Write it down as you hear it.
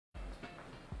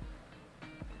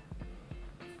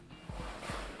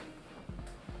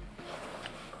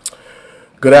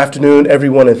Good afternoon,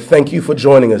 everyone, and thank you for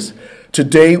joining us.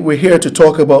 Today, we're here to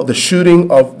talk about the shooting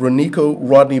of Ronniko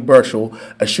Burchall,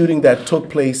 a shooting that took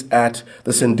place at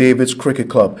the St. David's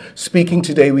Cricket Club. Speaking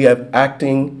today, we have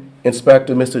Acting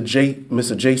Inspector Mr.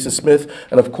 Jason Smith,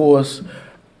 and of course,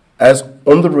 as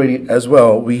on the radio as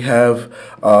well, we have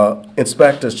Chief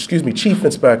Inspector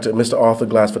Mr. Arthur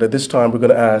Glassford. At this time, we're going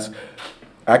to ask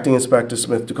Acting Inspector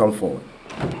Smith to come forward.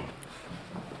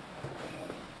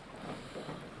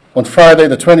 On Friday,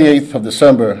 the 28th of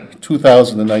December,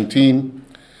 2019,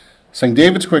 St.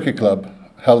 David's Cricket Club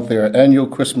held their annual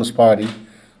Christmas party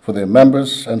for their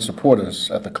members and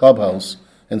supporters at the clubhouse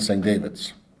in St.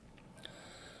 David's.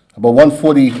 About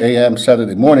 1:40 a.m.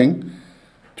 Saturday morning,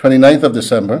 29th of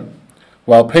December,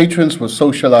 while patrons were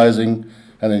socializing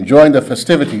and enjoying the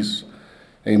festivities,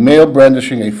 a male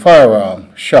brandishing a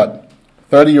firearm shot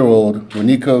 30-year-old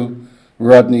Ronniko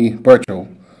Burchall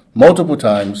multiple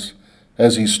times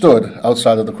as he stood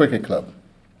outside of the cricket club.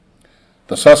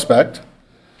 The suspect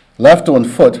left on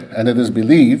foot, and it is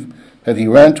believed that he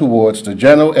ran towards the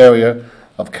general area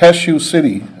of Cashew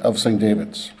City of St.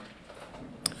 David's.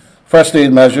 First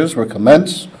aid measures were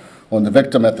commenced on the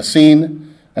victim at the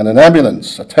scene, and an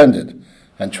ambulance attended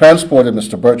and transported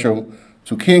Mr. Burchall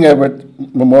to King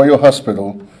Edward Memorial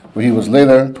Hospital, where he was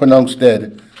later pronounced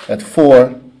dead at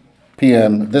 4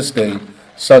 p.m. this day,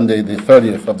 Sunday, the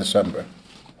 30th of December.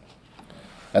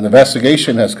 An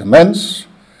investigation has commenced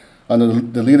under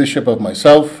the leadership of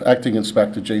myself, Acting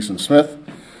Inspector Jason Smith,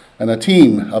 and a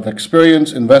team of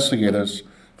experienced investigators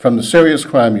from the Serious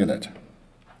Crime Unit.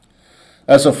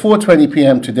 As of 4:20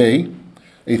 p.m. today,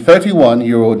 a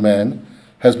 31-year-old man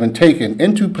has been taken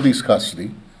into police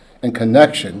custody in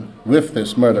connection with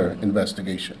this murder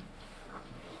investigation.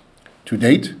 To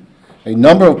date, a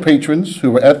number of patrons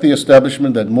who were at the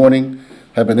establishment that morning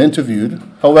have been interviewed.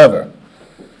 However,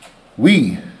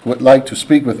 we would like to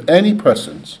speak with any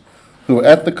persons who were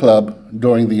at the club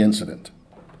during the incident.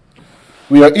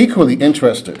 We are equally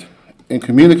interested in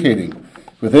communicating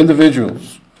with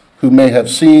individuals who may have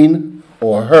seen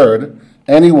or heard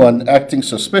anyone acting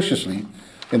suspiciously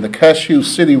in the Cashew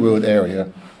City Road area.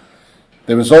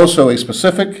 There is also a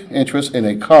specific interest in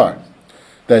a car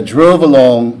that drove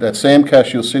along that same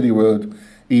Cashew City Road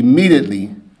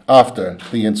immediately after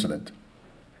the incident.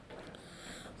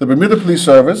 The Bermuda Police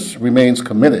Service remains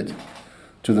committed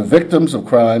to the victims of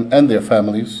crime and their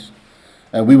families,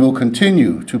 and we will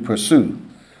continue to pursue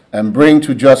and bring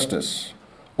to justice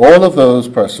all of those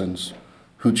persons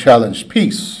who challenge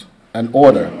peace and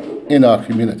order in our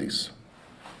communities.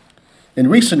 In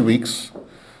recent weeks,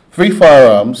 3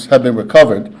 firearms have been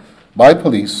recovered by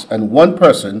police, and 1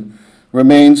 person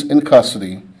remains in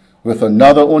custody with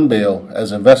another on bail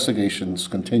as investigations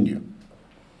continue.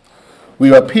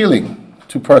 We are appealing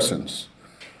to persons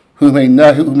who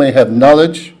may have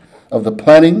knowledge of the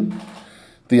planning,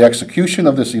 the execution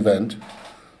of this event,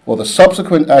 or the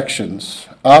subsequent actions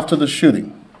after the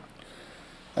shooting.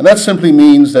 And that simply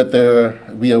means that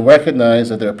we recognize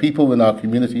that there are people in our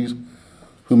communities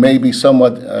who may be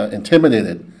somewhat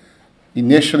intimidated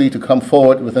initially to come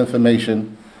forward with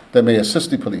information that may assist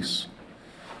the police.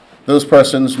 Those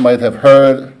persons might have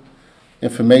heard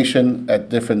information at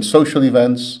different social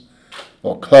events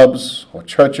or clubs or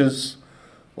churches,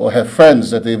 or have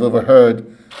friends that they've overheard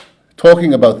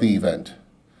talking about the event.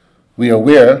 We are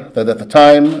aware that at the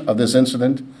time of this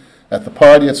incident, at the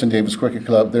party at St. David's Cricket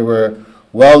Club, there were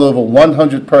well over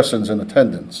 100 persons in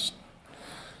attendance.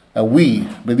 And we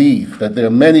believe that there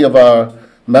are many of our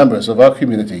members of our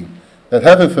community that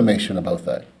have information about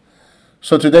that.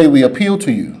 So today we appeal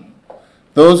to you,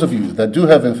 those of you that do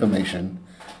have information,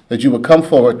 that you would come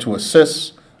forward to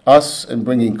assist us in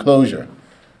bringing closure,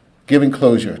 giving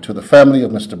closure to the family of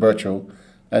Mr. Burchall,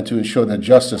 and to ensure that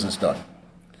justice is done.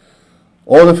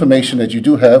 All information that you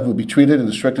do have will be treated in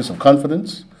the strictest of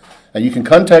confidence, and you can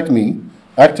contact me,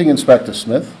 Acting Inspector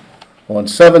Smith, on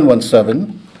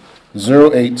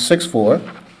 717-0864,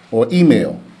 or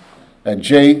email at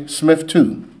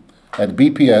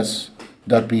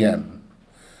jsmith2@bps.bm.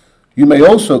 You may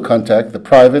also contact the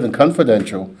private and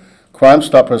confidential Crime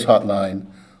Stoppers hotline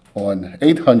on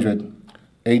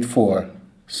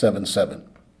 800-8477.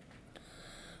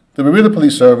 The Bermuda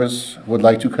Police Service would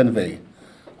like to convey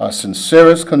our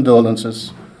sincerest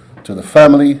condolences to the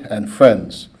family and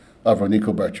friends of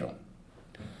Ronniko Burchall.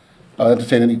 I'll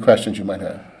entertain any questions you might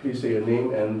have. Please say your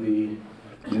name and the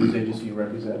news agency you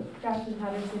represent. Captain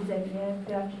Patterson, Executive.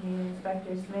 Good afternoon,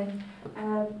 Inspector Smith.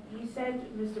 You said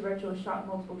Mr. Burchall was shot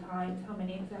multiple times. How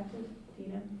many exactly? Do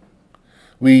you know?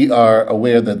 We are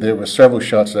aware that there were several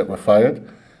shots that were fired,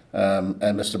 and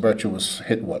Mr. Burchall was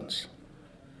hit once.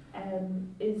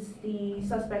 Is is the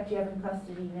suspect you have in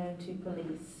custody known to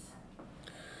police?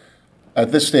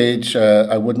 At this stage,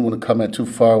 I wouldn't want to comment too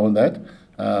far on that.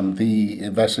 The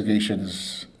investigation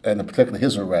is, and in particular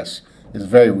his arrest, is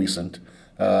very recent.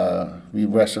 We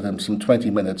arrested him some 20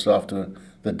 minutes after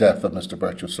the death of Mr.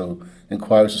 Burchall, so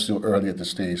inquiries are still early at this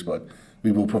stage, but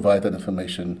we will provide that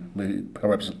information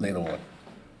perhaps later on.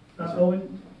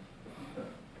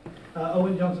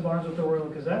 Owen Johnson Barnes with the Royal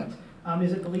Gazette.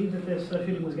 Is it believed that this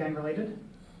shooting was gang-related?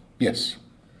 Yes.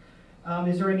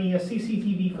 Is there any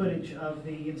CCTV footage of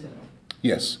the incident?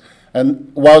 Yes.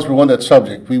 And whilst we're on that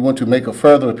subject, we want to make a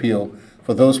further appeal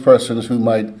for those persons who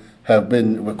might have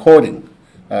been recording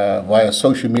via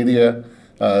social media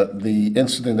the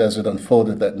incident as it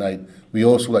unfolded that night. We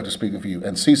also would like to speak with you.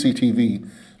 And CCTV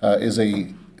is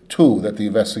a tool that the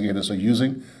investigators are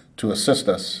using to assist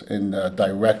us in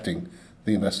directing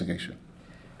the investigation.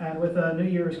 And with New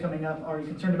Year's coming up, are you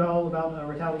concerned at all about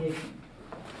retaliation?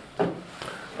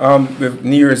 With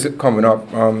New Year's coming up,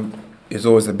 it's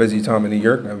always a busy time in the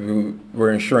year, and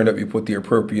we're ensuring that we put the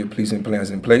appropriate policing plans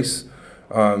in place.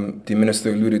 The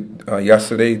minister alluded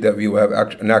yesterday that we will have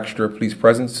an extra police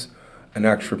presence and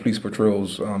extra police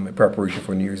patrols in preparation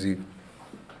for New Year's Eve.